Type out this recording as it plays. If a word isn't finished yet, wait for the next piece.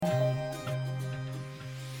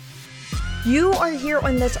You are here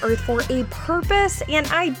on this earth for a purpose, and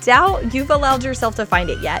I doubt you've allowed yourself to find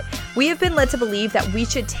it yet. We have been led to believe that we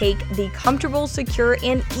should take the comfortable, secure,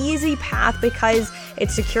 and easy path because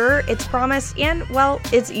it's secure, it's promised, and, well,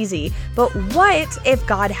 it's easy. But what if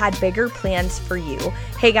God had bigger plans for you?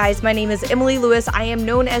 Hey guys, my name is Emily Lewis. I am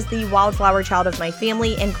known as the wildflower child of my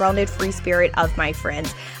family and grounded free spirit of my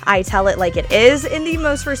friends. I tell it like it is in the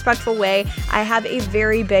most respectful way. I have a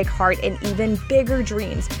very big heart and even bigger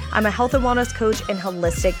dreams. I'm a health and wellness coach and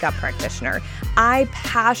holistic gut practitioner. I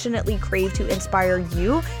passionately crave to inspire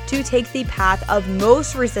you to take the path of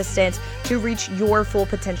most resistance to reach your full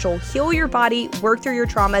potential, heal your body, work through your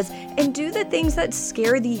traumas, and do the things that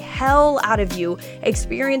scare the hell out of you,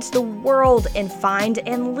 experience the world, and find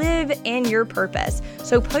and live in your purpose.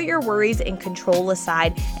 So put your worries and control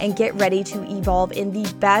aside and get ready to evolve in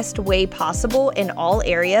the best way possible in all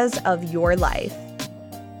areas of your life.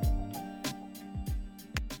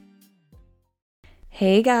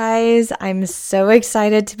 Hey guys, I'm so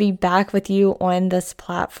excited to be back with you on this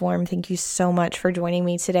platform. Thank you so much for joining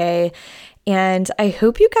me today. And I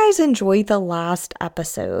hope you guys enjoyed the last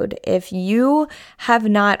episode. If you have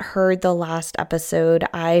not heard the last episode,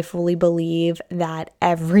 I fully believe that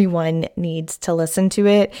everyone needs to listen to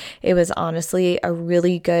it. It was honestly a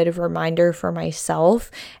really good reminder for myself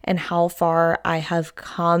and how far I have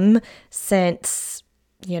come since,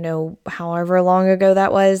 however long ago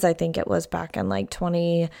that was. I think it was back in like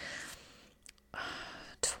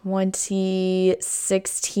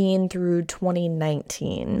 2016 through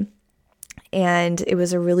 2019. And it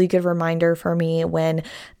was a really good reminder for me when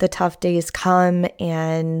the tough days come,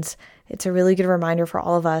 and it's a really good reminder for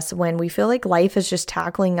all of us when we feel like life is just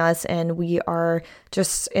tackling us and we are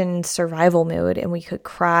just in survival mode and we could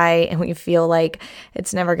cry and we feel like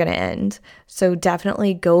it's never going to end. So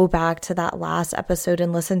definitely go back to that last episode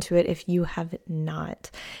and listen to it if you have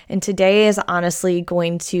not. And today is honestly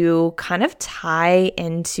going to kind of tie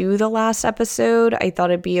into the last episode. I thought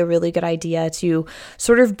it'd be a really good idea to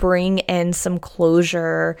sort of bring in some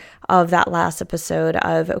closure of that last episode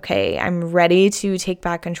of, okay, I'm ready to take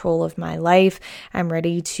back control of my life. I'm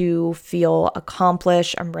ready to feel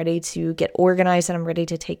accomplished. I'm ready to get organized, and I'm ready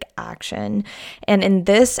to take action. And in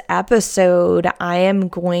this episode, I am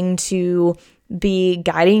going to be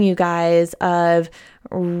guiding you guys of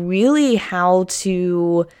really how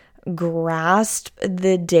to grasp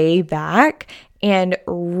the day back and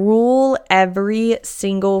rule every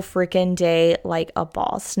single freaking day like a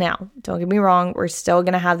boss. Now, don't get me wrong, we're still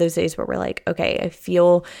going to have those days where we're like, okay, I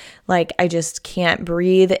feel like I just can't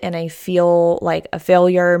breathe and I feel like a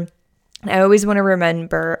failure. I always want to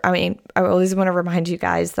remind you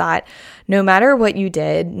guys that no matter what you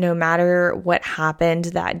did, no matter what happened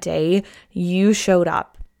that day, you showed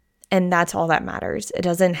up. And that's all that matters. It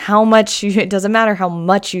doesn't matter how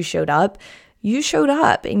much you showed up. You showed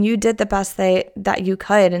up and you did the best that you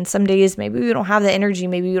could. And some days maybe we don't have the energy,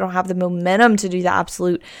 maybe we don't have the momentum to do the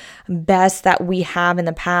absolute best that we have in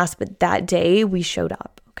the past, but that day we showed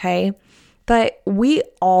up, okay? But we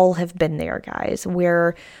all have been there, guys,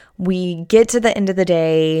 where we get to the end of the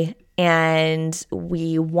day and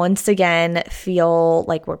we once again feel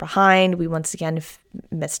like we're behind. We once again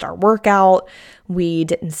missed our workout. We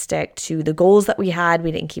didn't stick to the goals that we had.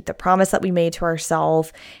 We didn't keep the promise that we made to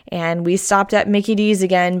ourselves. And we stopped at Mickey D's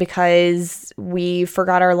again because we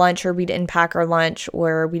forgot our lunch, or we didn't pack our lunch,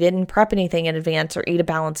 or we didn't prep anything in advance or eat a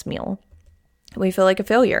balanced meal. We feel like a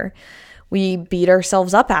failure. We beat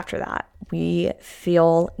ourselves up after that. We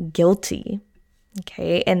feel guilty.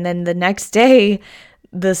 Okay. And then the next day,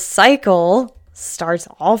 the cycle starts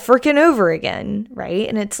all freaking over again, right?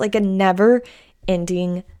 And it's like a never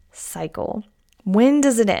ending cycle. When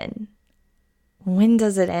does it end? When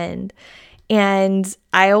does it end? And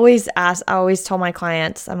I always tell my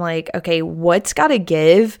clients, I'm like, okay, what's got to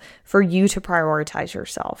give for you to prioritize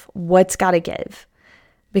yourself? What's got to give?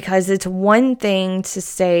 Because it's one thing to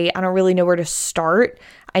say, I don't really know where to start.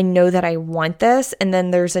 I know that I want this. And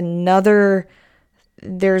then there's another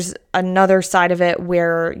side of it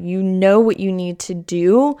where you know what you need to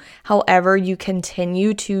do. However, you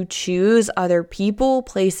continue to choose other people,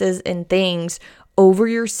 places, and things over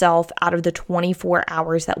yourself out of the 24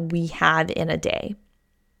 hours that we have in a day.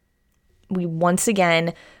 We once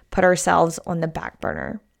again put ourselves on the back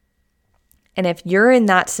burner. And if you're in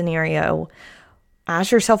that scenario,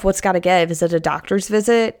 ask yourself what's got to give. Is it a doctor's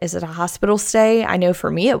visit? Is it a hospital stay? I know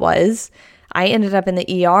for me it was. I ended up in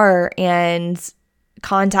the ER and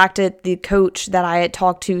contacted the coach that I had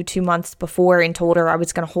talked to 2 months before and told her I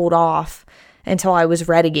was going to hold off until I was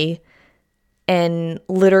ready. And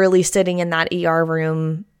literally sitting in that ER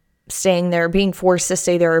room, staying there, being forced to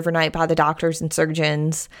stay there overnight by the doctors and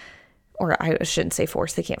surgeons, or I shouldn't say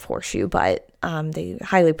force, they can't force you, but they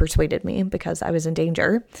highly persuaded me because I was in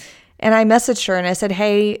danger. And I messaged her and I said,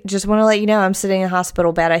 hey, just want to let you know I'm sitting in a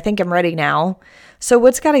hospital bed. I think I'm ready now. So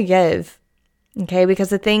what's got to give? Okay, because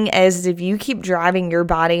the thing is, if you keep driving your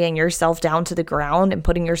body and yourself down to the ground and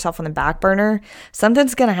putting yourself on the back burner,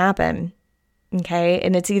 something's going to happen. Okay,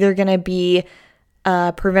 and it's either going to be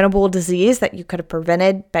a preventable disease that you could have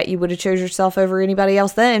prevented, bet you would have chose yourself over anybody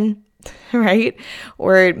else then, right?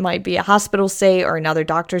 Or it might be a hospital stay or another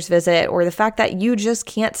doctor's visit, or the fact that you just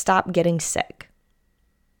can't stop getting sick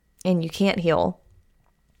and you can't heal.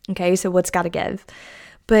 Okay, so what's got to give?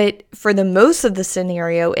 But for the most of the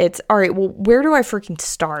scenario, it's all right, well, where do I freaking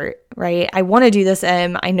start, right? I want to do this. I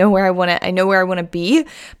know where I want to be,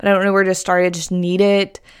 but I don't know where to start. I just need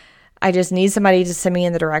it. I just need somebody to send me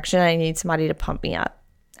in the direction. I need somebody to pump me up.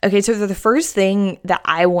 Okay, so the first thing that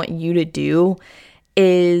I want you to do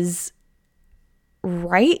is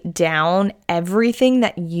write down everything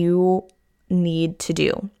that you need to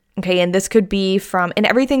do. Okay, and this could be and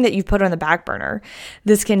everything that you've put on the back burner.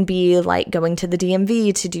 This can be like going to the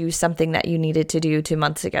DMV to do something that you needed to do 2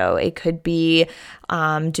 months ago. It could be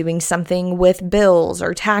doing something with bills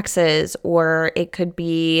or taxes, or it could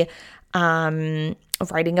be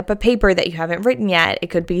writing up a paper that you haven't written yet. It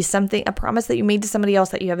could be a promise that you made to somebody else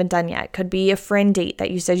that you haven't done yet. It could be a friend date that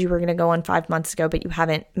you said you were going to go on 5 months ago, but you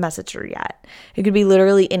haven't messaged her yet. It could be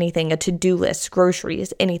literally anything, a to-do list,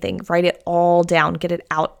 groceries, anything. Write it all down, get it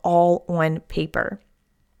out all on paper.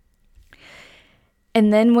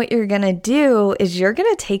 And then what you're going to do is you're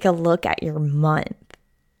going to take a look at your month.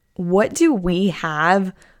 What do we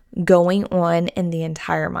have going on in the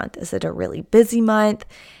entire month? Is it a really busy month?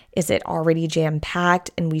 Is it already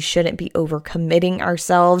jam-packed and we shouldn't be overcommitting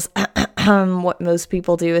ourselves? What most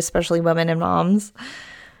people do, especially women and moms.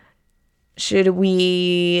 Should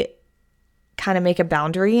we kind of make a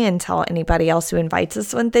boundary and tell anybody else who invites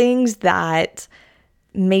us on things that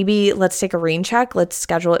maybe let's take a rain check, let's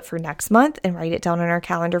schedule it for next month and write it down on our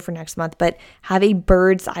calendar for next month, but have a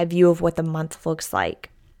bird's eye view of what the month looks like.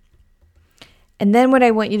 And then what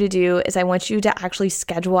I want you to do is I want you to actually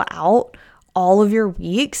schedule out all of your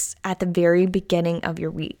weeks at the very beginning of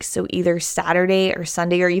your week. So either Saturday or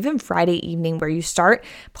Sunday or even Friday evening, where you start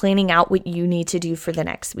planning out what you need to do for the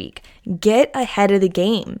next week. Get ahead of the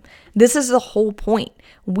game. This is the whole point.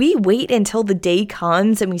 We wait until the day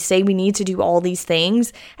comes and we say we need to do all these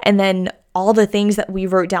things, and then all the things that we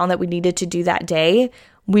wrote down that we needed to do that day,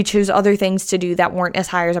 we choose other things to do that weren't as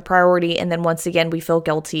high as a priority, and then once again we feel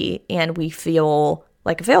guilty and we feel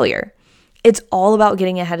like a failure. It's all about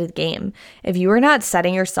getting ahead of the game. If you are not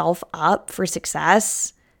setting yourself up for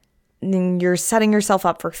success, then you're setting yourself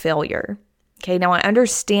up for failure. Okay, now I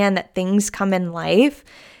understand that things come in life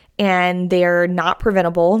and they're not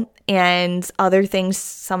preventable, and other things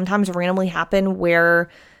sometimes randomly happen where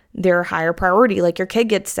they're higher priority, like your kid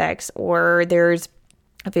gets sick or there's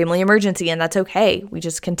a family emergency, and that's okay. We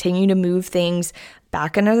just continue to move things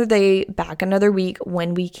back another day, back another week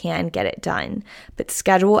when we can get it done. But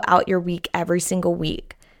schedule out your week every single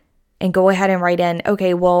week and go ahead and write in,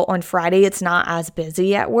 okay, well, on Friday, it's not as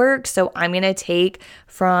busy at work. So I'm going to take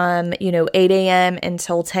from, 8 a.m.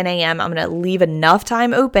 until 10 a.m. I'm going to leave enough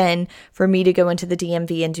time open for me to go into the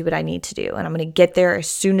DMV and do what I need to do. And I'm going to get there as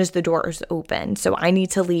soon as the doors open. So I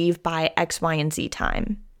need to leave by X, Y, and Z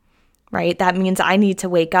time. Right? That means I need to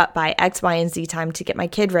wake up by X, Y, and Z time to get my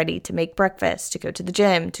kid ready, to make breakfast, to go to the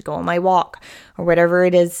gym, to go on my walk, or whatever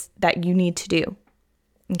it is that you need to do.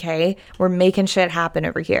 Okay? We're making shit happen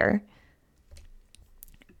over here.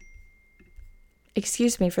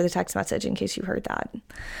 Excuse me for the text message in case you heard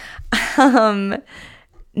that.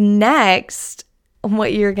 Next,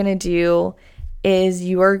 what you're going to do is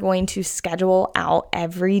you are going to schedule out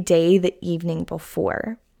every day the evening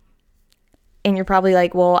before. And you're probably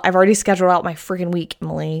like, well, I've already scheduled out my freaking week,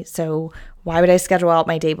 Emily. So why would I schedule out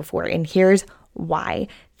my day before? And here's why.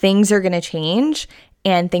 Things are going to change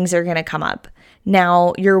and things are going to come up.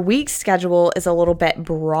 Now, your week schedule is a little bit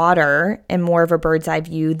broader and more of a bird's eye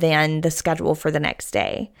view than the schedule for the next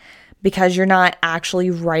day, because you're not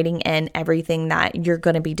actually writing in everything that you're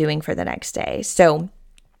going to be doing for the next day. So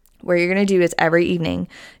what you're going to do is every evening,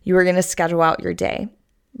 you are going to schedule out your day.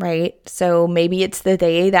 Right? So maybe it's the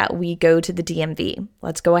day that we go to the DMV.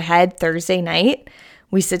 Let's go ahead Thursday night.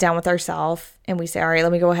 We sit down with ourselves and we say, all right,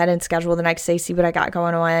 let me go ahead and schedule the next day, see what I got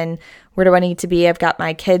going on. Where do I need to be? I've got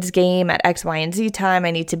my kids' game at X, Y, and Z time.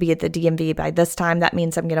 I need to be at the DMV by this time. That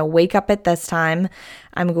means I'm going to wake up at this time.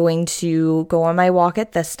 I'm going to go on my walk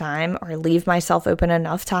at this time, or leave myself open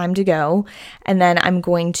enough time to go. And then I'm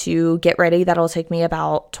going to get ready. That'll take me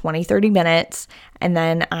about 20, 30 minutes. And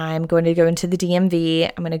then I'm going to go into the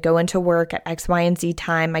DMV. I'm going to go into work at X, Y, and Z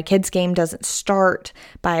time. My kids' game doesn't start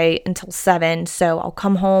until 7. So I'll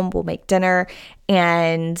come home, we'll make dinner,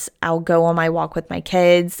 and I'll go on my walk with my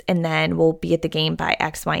kids, and then we'll be at the game by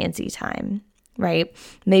X, Y, and Z time, right?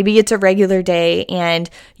 Maybe it's a regular day and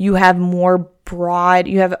you have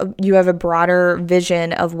you have a broader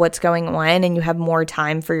vision of what's going on, and you have more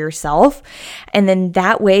time for yourself. And then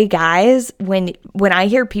that way, guys, when I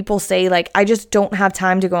hear people say like, I just don't have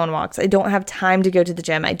time to go on walks, I don't have time to go to the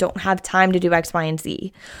gym, I don't have time to do X, Y, and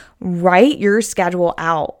Z, write your schedule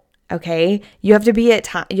out. Okay, you have to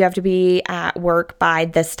be at work by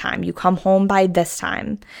this time. You come home by this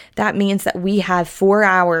time. That means that we have 4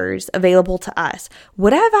 hours available to us.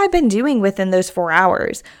 What have I been doing within those 4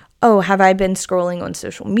 hours? Oh, have I been scrolling on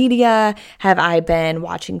social media? Have I been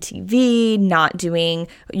watching TV, not doing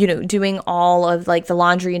all of like the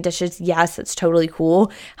laundry and dishes? Yes, it's totally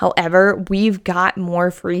cool. However, we've got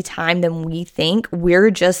more free time than we think.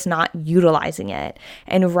 We're just not utilizing it.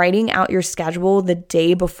 And writing out your schedule the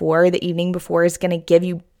day before, the evening before, is going to give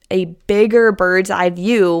you a bigger bird's eye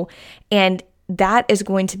view. And that is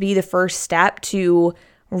going to be the first step to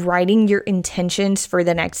writing your intentions for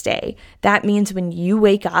the next day. That means when you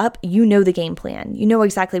wake up, you know the game plan. You know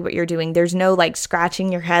exactly what you're doing. There's no like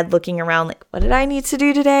scratching your head, looking around like, what did I need to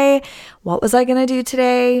do today? What was I going to do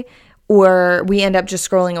today? Or we end up just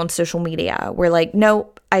scrolling on social media. We're like,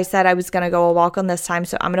 nope, I said I was going to go a walk on this time,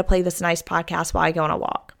 so I'm going to play this nice podcast while I go on a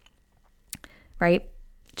walk. Right?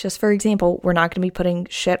 Just for example, we're not going to be putting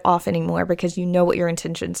shit off anymore because you know what your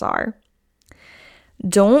intentions are.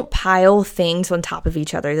 Don't pile things on top of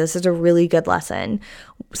each other. This is a really good lesson.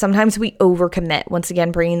 Sometimes we overcommit. Once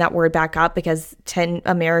again, bringing that word back up because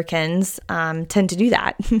Americans tend to do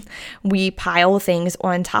that. We pile things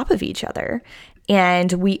on top of each other.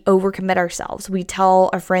 And we overcommit ourselves. We tell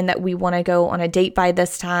a friend that we want to go on a date by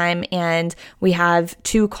this time, and we have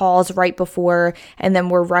 2 calls right before, and then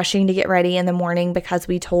we're rushing to get ready in the morning because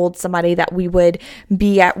we told somebody that we would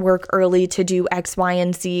be at work early to do X, Y,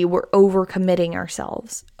 and Z. We're overcommitting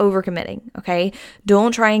ourselves. Overcommitting, okay?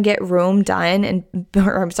 Don't try and get Rome done,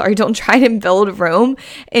 don't try and build Rome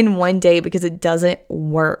in one day because it doesn't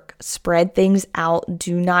work. Spread things out.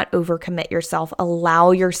 Do not overcommit yourself.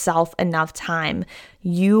 Allow yourself enough time.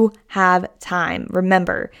 You have time.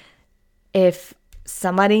 Remember, if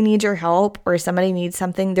somebody needs your help or somebody needs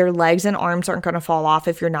something, their legs and arms aren't going to fall off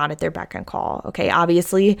if you're not at their beck and call. Okay,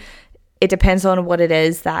 obviously, it depends on what it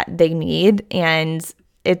is that they need, and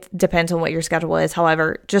it depends on what your schedule is.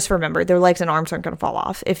 However, just remember, their legs and arms aren't going to fall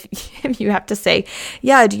off. If you have to say,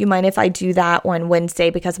 yeah, do you mind if I do that on Wednesday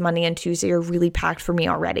because Monday and Tuesday are really packed for me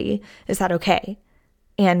already? Is that okay?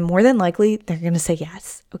 And more than likely, they're going to say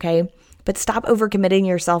yes, okay? But stop overcommitting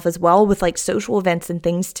yourself as well with like social events and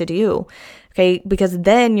things to do, okay? Because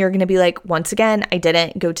then you're going to be like, once again, I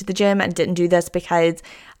didn't go to the gym. I didn't do this because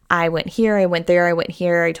I went here, I went there, I went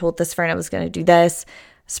here. I told this friend I was going to do this.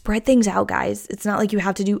 Spread things out, guys. It's not like you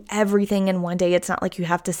have to do everything in one day. It's not like you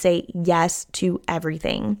have to say yes to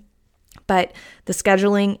everything. But the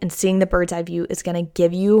scheduling and seeing the bird's eye view is going to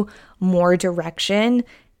give you more direction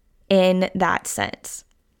in that sense.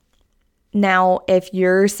 Now, if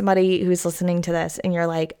you're somebody who's listening to this and you're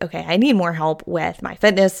like, okay, I need more help with my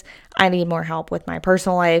fitness, I need more help with my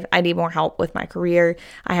personal life, I need more help with my career,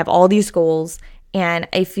 I have all these goals, and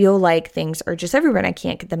I feel like things are just everywhere and I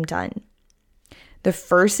can't get them done. The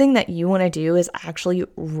first thing that you want to do is actually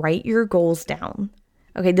write your goals down.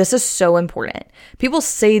 Okay, this is so important. People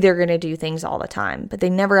say they're going to do things all the time, but they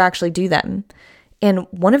never actually do them. And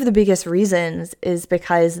one of the biggest reasons is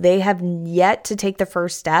because they have yet to take the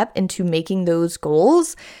first step into making those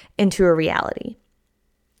goals into a reality.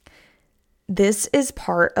 This is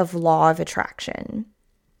part of law of attraction.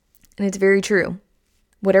 And it's very true.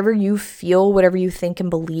 Whatever you feel, whatever you think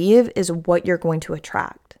and believe is what you're going to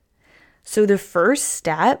attract. So the first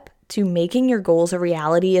step to making your goals a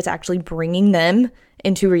reality is actually bringing them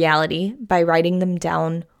into reality by writing them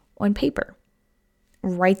down on paper.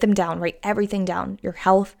 Write them down, write everything down, your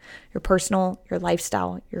health, your personal, your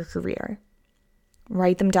lifestyle, your career.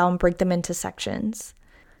 Write them down, break them into sections.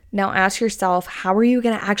 Now ask yourself, how are you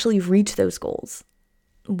going to actually reach those goals?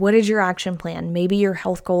 What is your action plan? Maybe your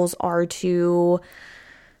health goals are to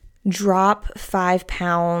drop 5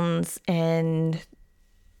 pounds in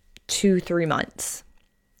 2-3 months,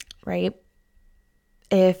 right?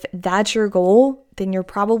 if that's your goal, then you're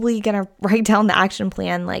probably going to write down the action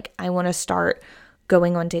plan. Like, I want to start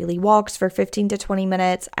going on daily walks for 15 to 20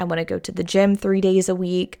 minutes. I want to go to the gym 3 days a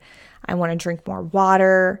week. I want to drink more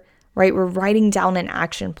water, right? We're writing down an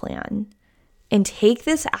action plan. And take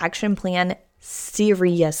this action plan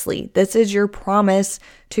seriously. This is your promise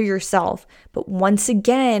to yourself. But once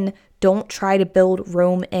again, don't try to build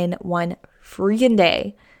Rome in one freaking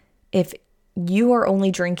day. If you are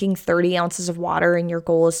only drinking 30 ounces of water and your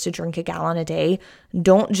goal is to drink a gallon a day,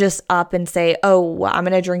 don't just up and say, oh, I'm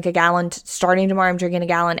going to drink a gallon. Starting tomorrow, I'm drinking a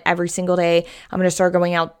gallon every single day. I'm going to start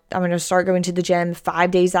going out. I'm going to start going to the gym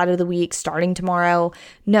 5 days out of the week, starting tomorrow.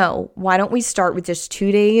 No, why don't we start with just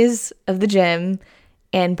 2 days of the gym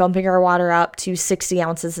and bumping our water up to 60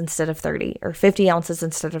 ounces instead of 30 or 50 ounces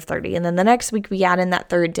instead of 30. And then the next week we add in that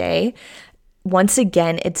third day. Once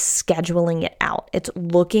again, it's scheduling it out. It's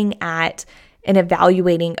looking at and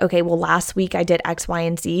evaluating, okay, well, last week I did X, Y,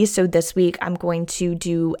 and Z. So this week I'm going to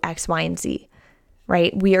do X, Y, and Z,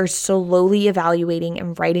 right? We are slowly evaluating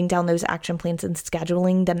and writing down those action plans and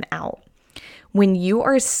scheduling them out. When you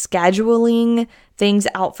are scheduling things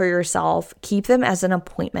out for yourself, keep them as an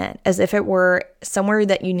appointment, as if it were somewhere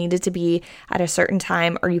that you needed to be at a certain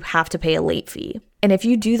time or you have to pay a late fee. And if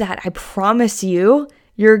you do that, I promise you,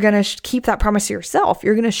 you're going to keep that promise to yourself.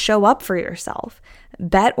 You're going to show up for yourself.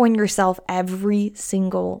 Bet on yourself every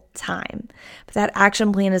single time. But that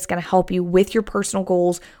action plan is going to help you with your personal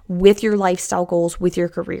goals, with your lifestyle goals, with your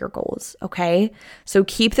career goals, okay? So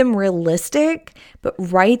keep them realistic, but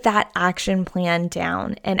write that action plan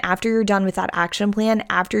down. And after you're done with that action plan,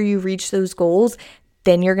 after you reach those goals,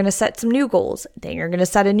 then you're going to set some new goals. Then you're going to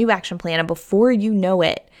set a new action plan. And before you know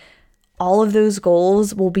it, all of those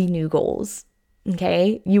goals will be new goals.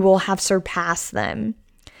 Okay, you will have surpassed them.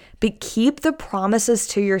 But keep the promises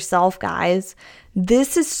to yourself, guys.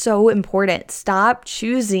 This is so important. Stop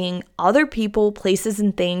choosing other people, places,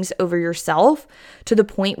 and things over yourself to the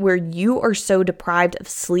point where you are so deprived of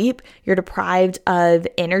sleep, you're deprived of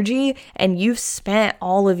energy, and you've spent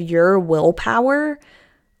all of your willpower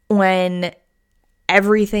on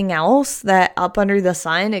everything else that up under the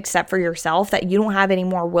sun except for yourself, that you don't have any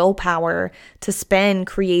more willpower to spend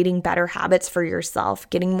creating better habits for yourself,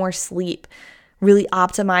 getting more sleep, really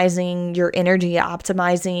optimizing your energy,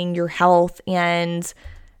 optimizing your health, and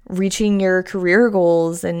reaching your career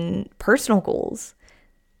goals and personal goals.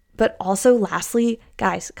 But also, lastly,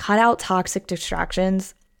 guys, cut out toxic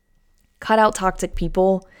distractions, cut out toxic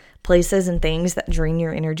people, places, and things that drain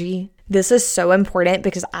your energy. This is so important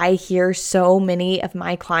because I hear so many of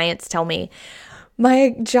my clients tell me,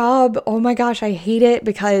 my job, oh my gosh, I hate it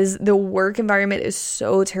because the work environment is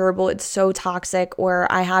so terrible. It's so toxic.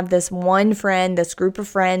 Or I have this one friend, this group of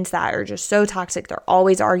friends that are just so toxic. They're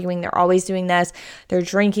always arguing. They're always doing this. They're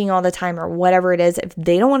drinking all the time or whatever it is. If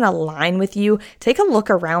they don't want to align with you, take a look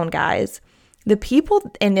around, guys. The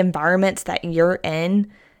people and environments that you're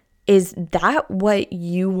in, is that what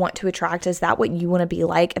you want to attract? Is that what you want to be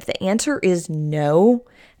like? If the answer is no,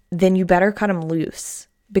 then you better cut them loose,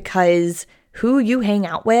 because who you hang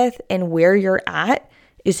out with and where you're at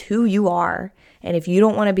is who you are. And if you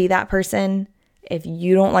don't want to be that person, if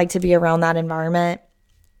you don't like to be around that environment,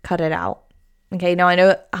 cut it out. Okay, now I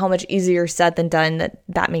know how much easier said than done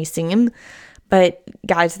that may seem, but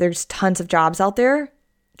guys, there's tons of jobs out there.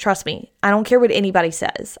 Trust me, I don't care what anybody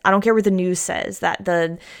says. I don't care what the news says, that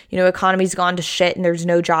the economy's gone to shit and there's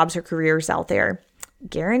no jobs or careers out there.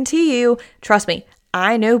 Guarantee you, trust me,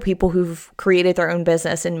 I know people who've created their own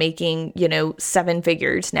business and making, 7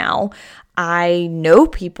 figures now. I know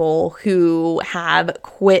people who have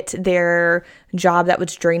quit their job that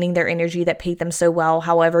was draining their energy, that paid them so well.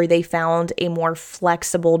 However, they found a more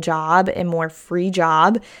flexible job and more free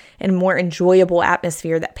job and more enjoyable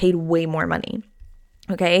atmosphere that paid way more money.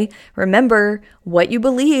 Okay, remember, what you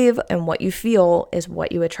believe and what you feel is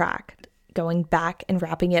what you attract. Going back and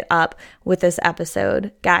wrapping it up with this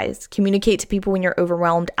episode, guys, communicate to people when you're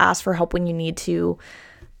overwhelmed, ask for help when you need to.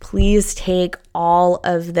 Please take all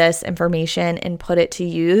of this information and put it to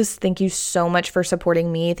use. Thank you so much for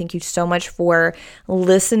supporting me. Thank you so much for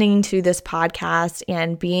listening to this podcast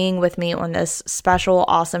and being with me on this special,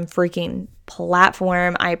 awesome, freaking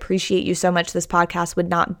platform. I appreciate you so much. This podcast would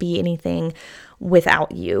not be anything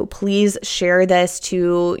without you. Please share this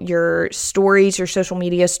to your stories, your social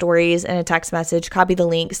media stories, in a text message. Copy the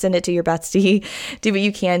link, send it to your bestie. Do what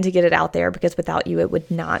you can to get it out there, because without you, it would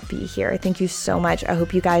not be here. Thank you so much. I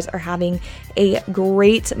hope you guys are having a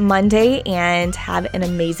great Monday and have an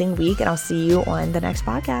amazing week, and I'll see you on the next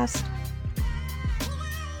podcast.